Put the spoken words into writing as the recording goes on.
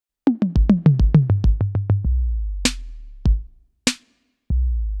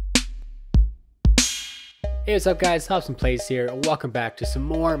Hey, what's up guys, HobsonPlays here, and welcome back to some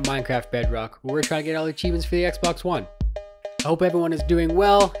more Minecraft Bedrock, where we're trying to get all the achievements for the Xbox One. I hope everyone is doing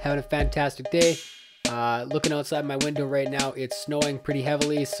well, having a fantastic day. Looking outside my window right now, it's snowing pretty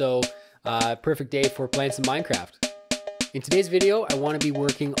heavily, so perfect day for playing some Minecraft. In today's video, I want to be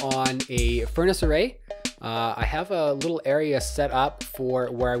working on a furnace array. I have a little area set up for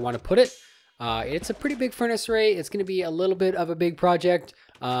where I want to put it. It's a pretty big furnace array. It's going to be a little bit of a big project.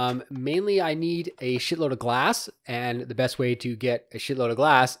 Mainly I need a shitload of glass, and the best way to get a shitload of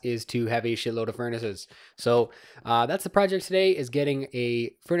glass is to have a shitload of furnaces. So that's the project today, is getting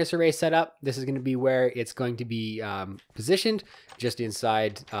a furnace array set up. This is going to be where it's going to be positioned, just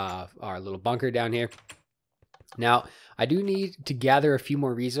inside our little bunker down here. Now, I do need to gather a few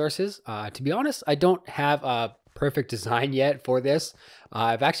more resources. To be honest, I don't have a perfect design yet for this.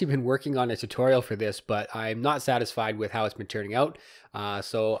 I've actually been working on a tutorial for this, but I'm not satisfied with how it's been turning out.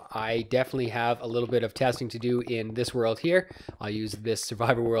 So I definitely have a little bit of testing to do in this world here. I'll use this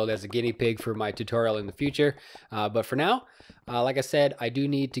survivor world as a guinea pig for my tutorial in the future. But for now, like I said, I do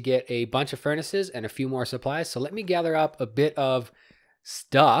need to get a bunch of furnaces and a few more supplies. So let me gather up a bit of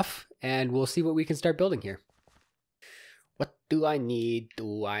stuff and we'll see what we can start building here. What do I need?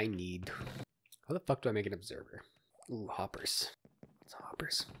 How the fuck do I make an observer? Ooh, hoppers. What's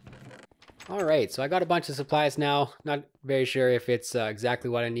hoppers? All right, so I got a bunch of supplies now. Not very sure if it's exactly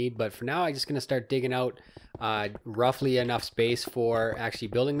what I need, but for now I'm just gonna start digging out roughly enough space for actually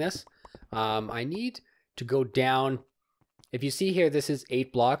building this. I need to go down. If you see here, this is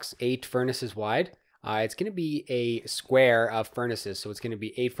 8 blocks, 8 furnaces wide. It's gonna be a square of furnaces, so it's gonna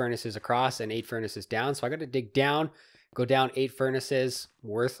be 8 furnaces across and 8 furnaces down. So I gotta dig down, go down 8 furnaces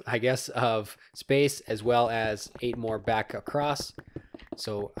worth, I guess, of space, as well as 8 more back across.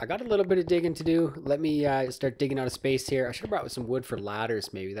 So I got a little bit of digging to do. Let me start digging out of space here. I should have brought some wood for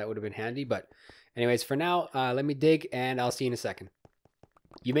ladders, maybe. That would have been handy. But anyways, for now, let me dig and I'll see you in a second.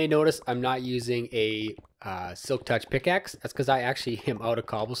 You may notice I'm not using a silk touch pickaxe. That's because I actually am out of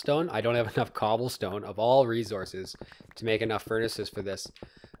cobblestone. I don't have enough cobblestone of all resources to make enough furnaces for this.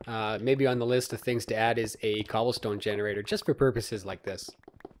 Maybe on the list of things to add is a cobblestone generator, just for purposes like this.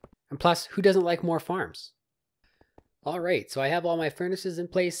 And plus, who doesn't like more farms? All right, so I have all my furnaces in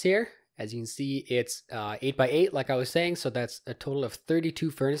place here. As you can see, it's 8 by 8, like I was saying. So that's a total of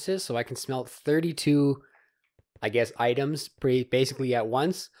 32 furnaces. So I can smelt 32, I guess, items basically at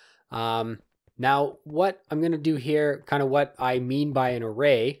once. Now, what I'm going to do here, kind of what I mean by an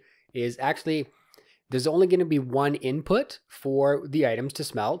array, is actually there's only going to be one input for the items to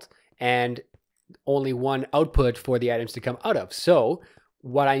smelt and only one output for the items to come out of. So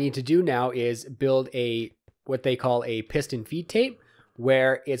what I need to do now is build what they call a piston feed tape,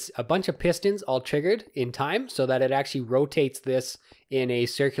 where it's a bunch of pistons all triggered in time so that it actually rotates this in a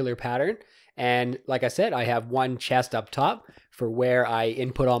circular pattern. And like I said, I have one chest up top for where I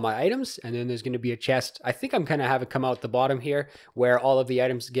input all my items. And then there's going to be a chest, I think I'm kind of have it come out the bottom here, where all of the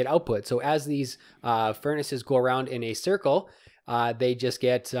items get output. So as these furnaces go around in a circle, they just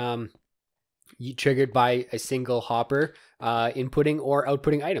get triggered by a single hopper inputting or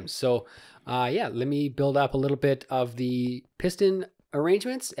outputting items. So yeah, let me build up a little bit of the piston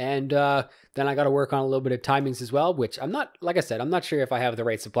arrangements, and then I got to work on a little bit of timings as well, which I'm not, like I said, I'm not sure if I have the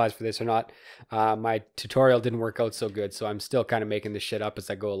right supplies for this or not. My tutorial didn't work out so good, so I'm still kind of making this shit up as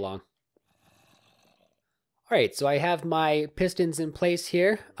I go along. All right, so I have my pistons in place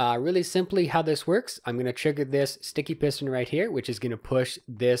here. Really simply how this works, I'm going to trigger this sticky piston right here, which is going to push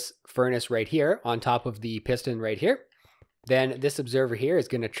this furnace right here on top of the piston right here. Then this observer here is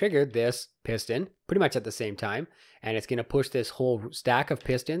going to trigger this piston pretty much at the same time, and it's going to push this whole stack of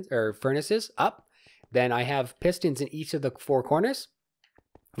pistons or furnaces up. Then I have pistons in each of the 4 corners,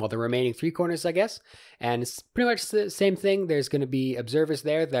 well, the remaining 3 corners, I guess, and it's pretty much the same thing. There's going to be observers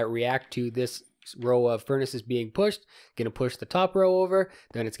there that react to this row of furnaces being pushed. Going to push the top row over,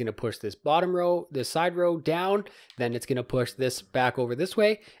 then it's going to push this bottom row, this side row down, then it's going to push this back over this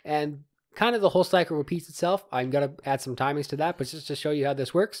way, and kind of the whole cycle repeats itself. I'm going to add some timings to that, but just to show you how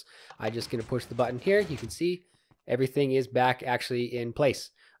this works, I'm just going to push the button here. You can see everything is back actually in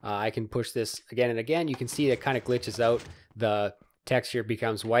place. I can push this again and again. You can see it kind of glitches out. The texture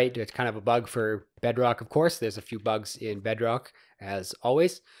becomes white. It's kind of a bug for Bedrock, of course. There's a few bugs in Bedrock, as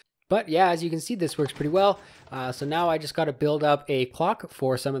always. But yeah, as you can see, this works pretty well. So now I just got to build up a clock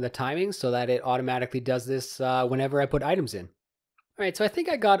for some of the timings so that it automatically does this whenever I put items in. All right, so I think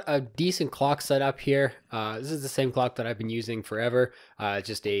I got a decent clock set up here. This is the same clock that I've been using forever.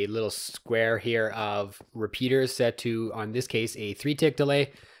 Just a little square here of repeaters set to, on this case, a 3-tick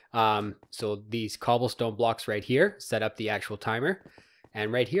delay. So these cobblestone blocks right here set up the actual timer.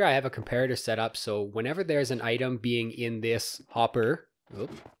 And right here, I have a comparator set up. So whenever there's an item being in this hopper,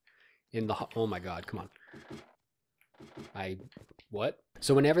 oh my God, come on. What?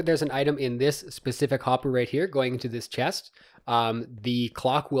 So whenever there's an item in this specific hopper right here going into this chest, the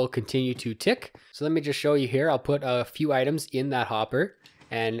clock will continue to tick. So let me just show you here. I'll put a few items in that hopper.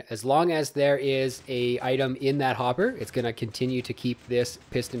 And as long as there is a item in that hopper, it's going to continue to keep this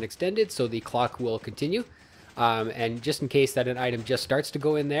piston extended. So the clock will continue. And just in case that an item just starts to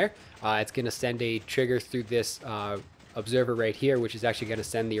go in there, it's going to send a trigger through this observer right here, which is actually going to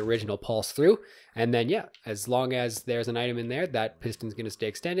send the original pulse through. And then, yeah, as long as there's an item in there, that piston's going to stay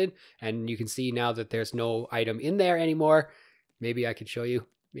extended. And you can see now that there's no item in there anymore. Maybe I could show you,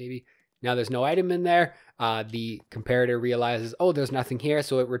 maybe. Now there's no item in there. The comparator realizes, oh, there's nothing here.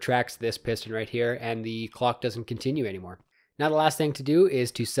 So it retracts this piston right here and the clock doesn't continue anymore. Now the last thing to do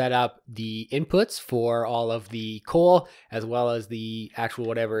is to set up the inputs for all of the coal as well as the actual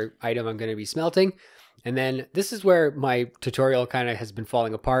whatever item I'm going to be smelting. And then this is where my tutorial kind of has been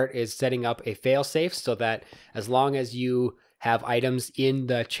falling apart, is setting up a fail-safe so that as long as you have items in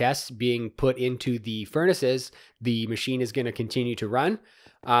the chests being put into the furnaces, the machine is going to continue to run.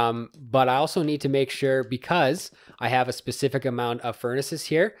 But I also need to make sure, because I have a specific amount of furnaces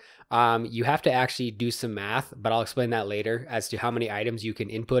here, you have to actually do some math, but I'll explain that later as to how many items you can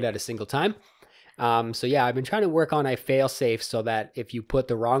input at a single time. So yeah, I've been trying to work on a fail safe so that if you put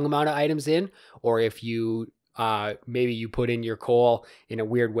the wrong amount of items in, or if you maybe you put in your coal in a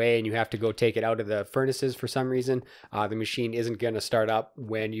weird way and you have to go take it out of the furnaces for some reason, the machine isn't going to start up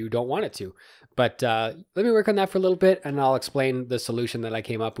when you don't want it to. But let me work on that for a little bit and I'll explain the solution that I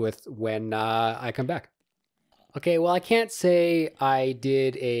came up with when I come back. Okay, well, I can't say I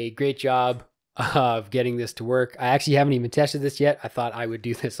did a great job of getting this to work. I actually haven't even tested this yet. I thought I would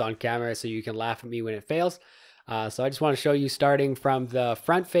do this on camera so you can laugh at me when it fails. So I just want to show you starting from the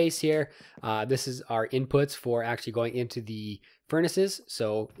front face here. This is our inputs for actually going into the furnaces.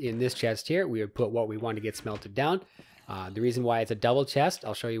 So in this chest here, we would put what we want to get smelted down. The reason why it's a double chest,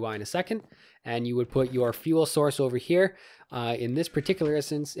 I'll show you why in a second. And you would put your fuel source over here. In this particular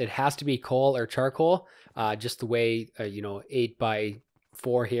instance, it has to be coal or charcoal, just the way, 8 by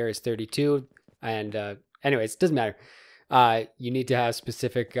 4 here is 32. And anyways, it doesn't matter. You need to have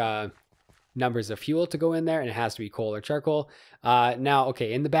specific numbers of fuel to go in there, and it has to be coal or charcoal. Now,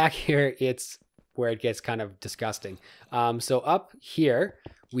 okay, in the back here, it's where it gets kind of disgusting. So up here,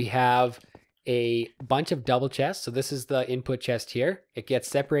 we have a bunch of double chests. So this is the input chest here. It gets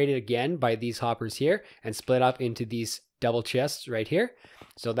separated again by these hoppers here and split up into these double chests right here.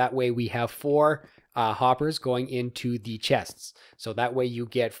 So that way we have 4 hoppers going into the chests. So that way you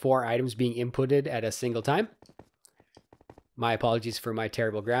get 4 items being inputted at a single time. My apologies for my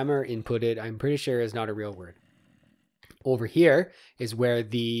terrible grammar. Inputted, I'm pretty sure, is not a real word. Over here is where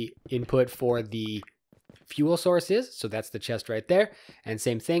the input for the fuel source is. So that's the chest right there. And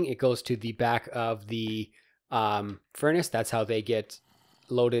same thing, it goes to the back of the furnace. That's how they get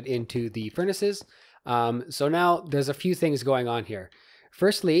loaded into the furnaces. So now there's a few things going on here.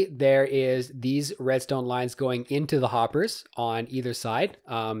 Firstly, there is these redstone lines going into the hoppers on either side.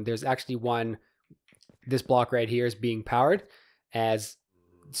 There's actually one, this block right here is being powered,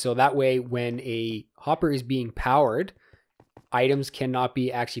 so that way when a hopper is being powered, items cannot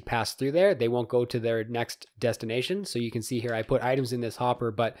be actually passed through there. They won't go to their next destination. So you can see here, I put items in this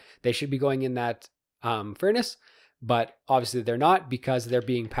hopper, but they should be going in that furnace, but obviously they're not because they're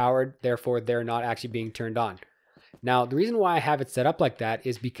being powered. Therefore, they're not actually being turned on. Now, the reason why I have it set up like that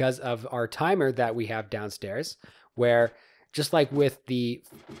is because of our timer that we have downstairs, where just like with the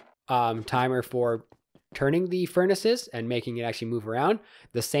timer for turning the furnaces and making it actually move around,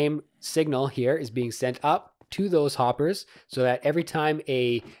 the same signal here is being sent up to those hoppers so that every time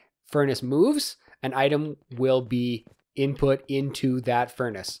a furnace moves, an item will be input into that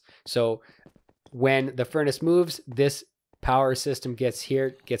furnace. So when the furnace moves, this power system gets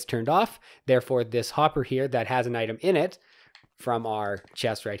turned off. Therefore, this hopper here that has an item in it from our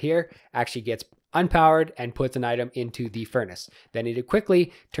chest right here actually gets unpowered and puts an item into the furnace. Then it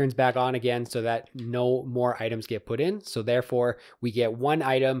quickly turns back on again so that no more items get put in. So therefore, we get 1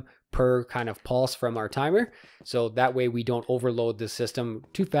 item per kind of pulse from our timer. So that way we don't overload the system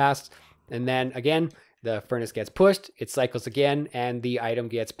too fast. And then again, the furnace gets pushed, it cycles again, and the item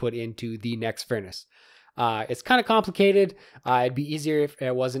gets put into the next furnace. It's kind of complicated. It'd be easier if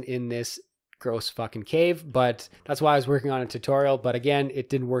it wasn't in this gross fucking cave, but that's why I was working on a tutorial. But again, it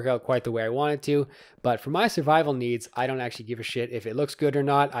didn't work out quite the way I wanted to. But for my survival needs, I don't actually give a shit if it looks good or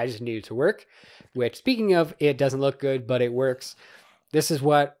not. I just need it to work, which, speaking of, it doesn't look good, but it works. This is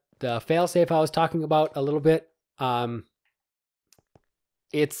what the failsafe I was talking about a little bit.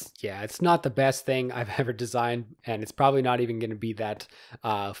 it's not the best thing I've ever designed, and it's probably not even going to be that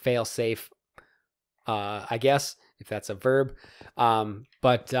fail safe, I guess, if that's a verb.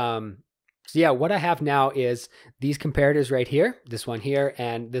 So yeah, what I have now is these comparators right here, this one here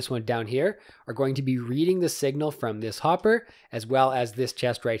and this one down here, are going to be reading the signal from this hopper as well as this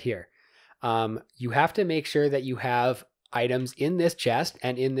chest right here. You have to make sure that you have items in this chest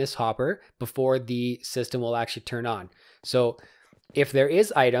and in this hopper before the system will actually turn on. So if there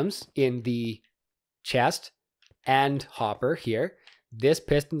is items in the chest and hopper here, this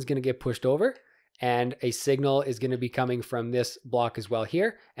piston is going to get pushed over, and a signal is going to be coming from this block as well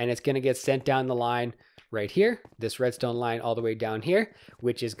here, and it's going to get sent down the line right here, this redstone line all the way down here,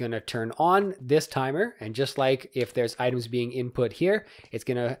 which is going to turn on this timer. And just like if there's items being input here, it's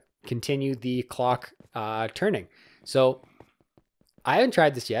going to continue the clock turning. So I haven't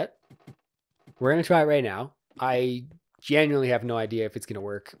tried this yet. We're going to try it right now. I genuinely have no idea if it's going to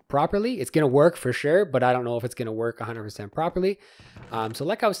work properly. It's going to work for sure, but I don't know if it's going to work 100% properly. So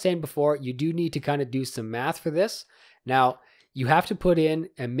like I was saying before, you do need to kind of do some math for this. Now, you have to put in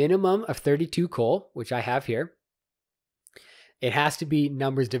a minimum of 32 coal, which I have here. It has to be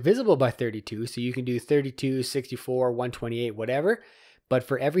numbers divisible by 32, so you can do 32, 64, 128, whatever. But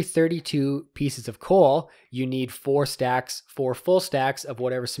for every 32 pieces of coal, you need 4 full stacks of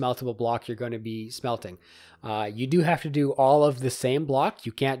whatever smeltable block you're going to be smelting. You do have to do all of the same block.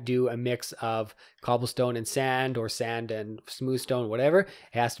 You can't do a mix of cobblestone and sand or sand and smooth stone, whatever.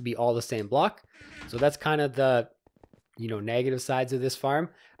 It has to be all the same block. So that's kind of the, negative sides of this farm.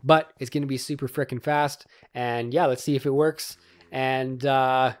 But it's going to be super freaking fast. And yeah, let's see if it works. And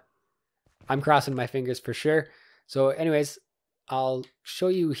I'm crossing my fingers for sure. So anyways, I'll show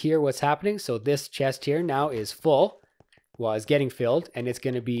you here what's happening. So this chest here now is full. Well, it's getting filled, and it's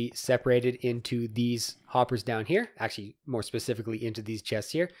going to be separated into these hoppers down here. Actually, more specifically into these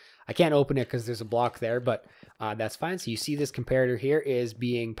chests here. I can't open it because there's a block there, but that's fine. So you see this comparator here is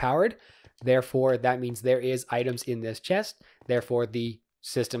being powered. Therefore, that means there is items in this chest. Therefore, the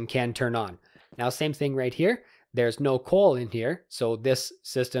system can turn on. Now, same thing right here. There's no coal in here. So this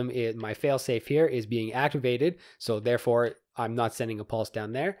system, my failsafe here, is being activated. So therefore, I'm not sending a pulse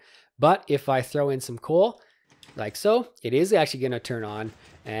down there. But if I throw in some coal, like so, it is actually going to turn on.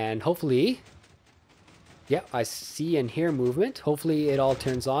 And hopefully, yeah, I see and hear movement. Hopefully it all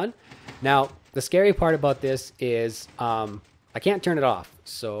turns on. Now, the scary part about this is I can't turn it off.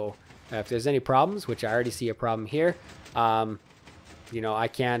 So if there's any problems, which I already see a problem here, I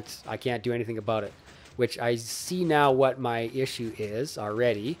can't do anything about it. Which I see now what my issue is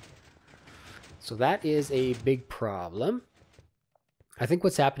already. So that is a big problem. I think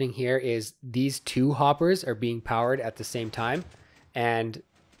what's happening here is these 2 hoppers are being powered at the same time. And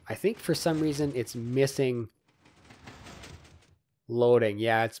I think for some reason it's missing loading.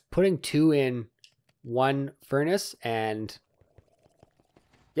 Yeah, it's putting 2 in one furnace, and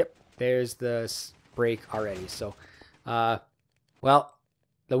yep, there's the break already. So, well,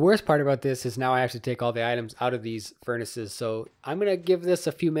 the worst part about this is now I have to take all the items out of these furnaces. So I'm going to give this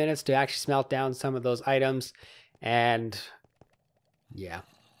a few minutes to actually smelt down some of those items. And yeah,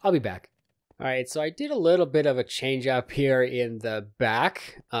 I'll be back. All right, so I did a little bit of a change up here in the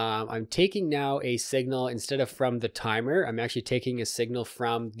back. I'm taking now a signal instead of from the timer. I'm actually taking a signal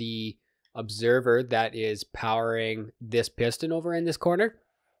from the observer that is powering this piston over in this corner.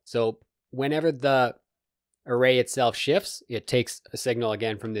 So whenever the array itself shifts, it takes a signal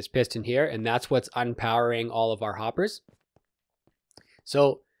again from this piston here, and that's what's unpowering all of our hoppers.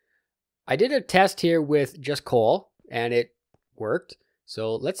 So I did a test here with just coal, and it worked.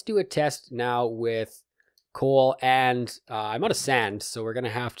 So let's do a test now with coal, and I'm out of sand, so we're gonna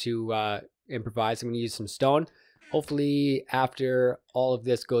have to improvise. I'm gonna use some stone. Hopefully after all of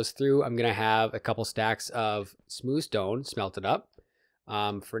this goes through, I'm gonna have a couple stacks of smooth stone smelted up.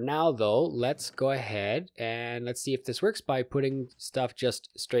 For now though, let's go ahead and let's see if this works by putting stuff just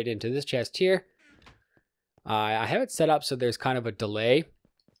straight into this chest here. I have it set up so there's kind of a delay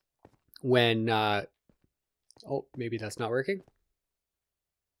when, oh, maybe that's not working.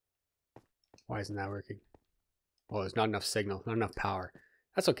 Why isn't that working? Well, there's not enough signal, not enough power.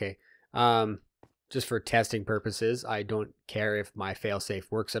 That's okay. Just for testing purposes, I don't care if my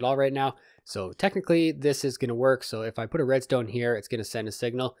failsafe works at all right now. So technically this is going to work. So if I put a redstone here, it's going to send a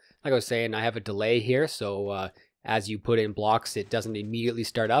signal. Like I was saying, I have a delay here. So as you put in blocks, it doesn't immediately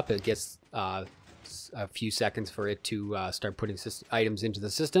start up. It gets a few seconds for it to start putting items into the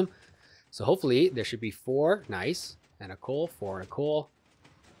system. So hopefully there should be 4. Nice. And a coal, 4 and a coal.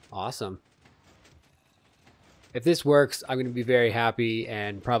 Awesome. If this works, I'm going to be very happy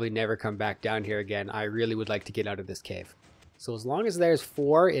and probably never come back down here again. I really would like to get out of this cave. So as long as there's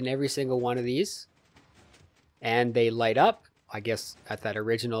 4 in every single one of these and they light up, I guess at that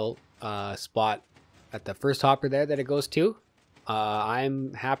original spot at the first hopper there that it goes to,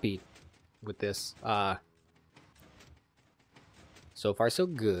 I'm happy with this. So far so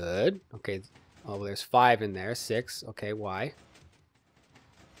good. Okay. Oh, there's 5 in there. 6. Okay, why?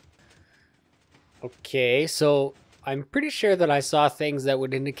 Okay, so I'm pretty sure that I saw things that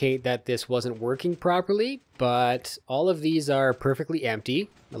would indicate that this wasn't working properly, but all of these are perfectly empty,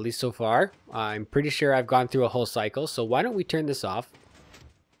 at least so far. I'm pretty sure I've gone through a whole cycle, so why don't we turn this off?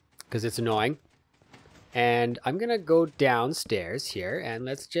 Because it's annoying. And I'm going to go downstairs here, and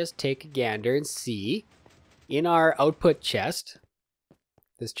let's just take a gander and see. In our output chest,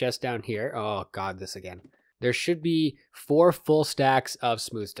 this chest down here, oh god, this again. There should be 4 full stacks of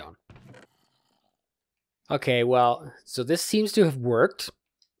smoothstone. Okay, well, so this seems to have worked.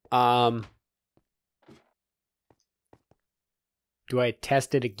 Do I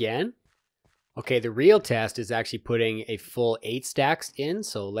test it again? Okay, the real test is actually putting a full 8 stacks in,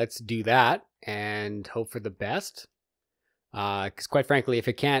 so let's do that and hope for the best. Because quite frankly, if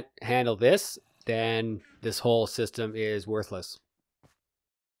it can't handle this, then this whole system is worthless.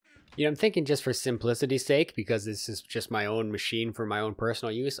 You know, I'm thinking just for simplicity's sake, because this is just my own machine for my own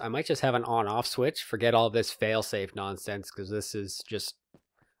personal use, I might just have an on-off switch. Forget all this fail-safe nonsense, because this is just...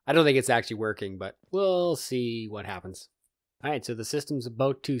 I don't think it's actually working, but we'll see what happens. Alright, so the system's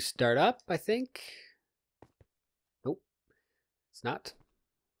about to start up, I think. Nope, it's not.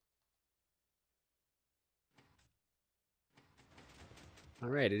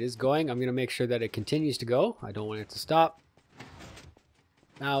 Alright, it is going. I'm going to make sure that it continues to go. I don't want it to stop.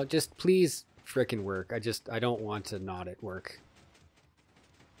 Now, just please frickin' work. I don't want to not at work.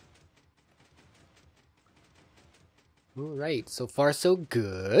 Alright, so far so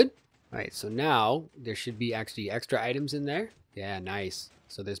good. Alright, so now there should be actually extra items in there. Yeah, nice.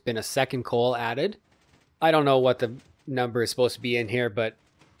 So there's been a second coal added. I don't know what the number is supposed to be in here, but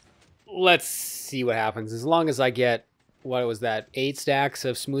let's see what happens. As long as I get, what was that, 8 stacks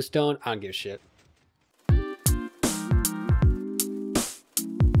of smooth stone, I don't give a shit.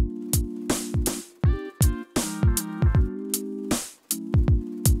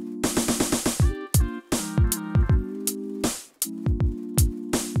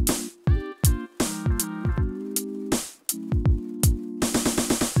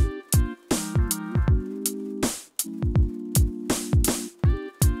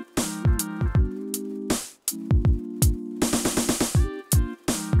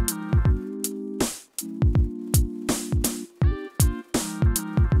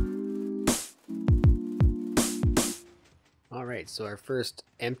 Alright, so our first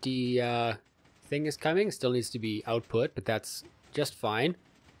empty thing is coming. Still needs to be output, but that's just fine.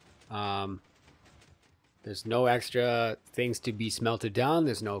 There's no extra things to be smelted down.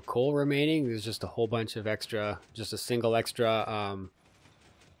 There's no coal remaining. There's just a whole bunch of extra, just a single extra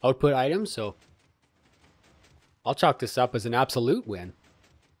output item. So I'll chalk this up as an absolute win.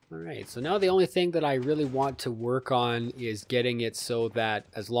 Alright, so now the only thing that I really want to work on is getting it so that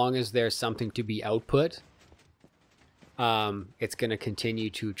as long as there's something to be output, it's going to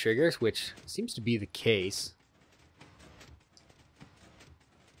continue to trigger, which seems to be the case.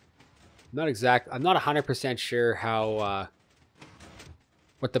 I'm not 100% sure how,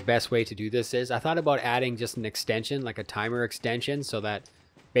 what the best way to do this is. I thought about adding just an extension, like a timer extension, so that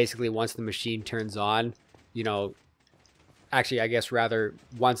basically once the machine turns on, you know, actually I guess rather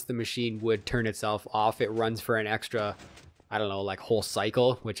once the machine would turn itself off, it runs for an extra, I don't know, like whole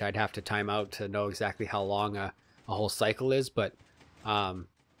cycle, which I'd have to time out to know exactly how long a whole cycle is. But damn,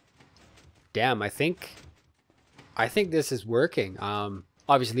 I think this is working.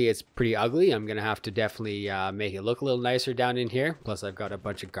 Obviously it's pretty ugly. I'm gonna have to definitely make it look a little nicer down in here, plus I've got a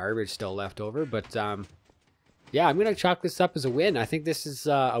bunch of garbage still left over. But yeah, I'm gonna chalk this up as a win. I think this is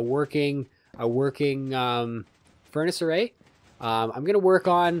a working furnace array. I'm gonna work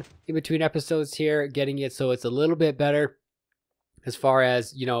on in between episodes here getting it so it's a little bit better as far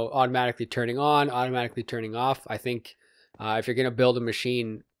as, you know, automatically turning on, automatically turning off. I think if you're going to build a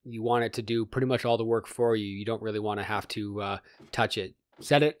machine, you want it to do pretty much all the work for you. You don't really want to have to touch it.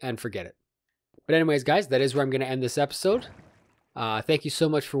 Set it and forget it. But anyways, guys, that is where I'm going to end this episode. Thank you so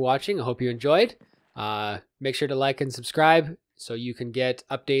much for watching. I hope you enjoyed. Make sure to like and subscribe so you can get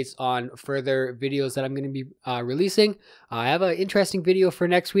updates on further videos that I'm going to be releasing. I have an interesting video for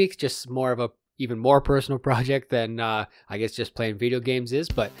next week, just more of a even more personal project than I guess just playing video games is.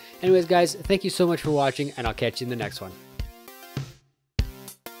 But anyways, guys, thank you so much for watching, and I'll catch you in the next one.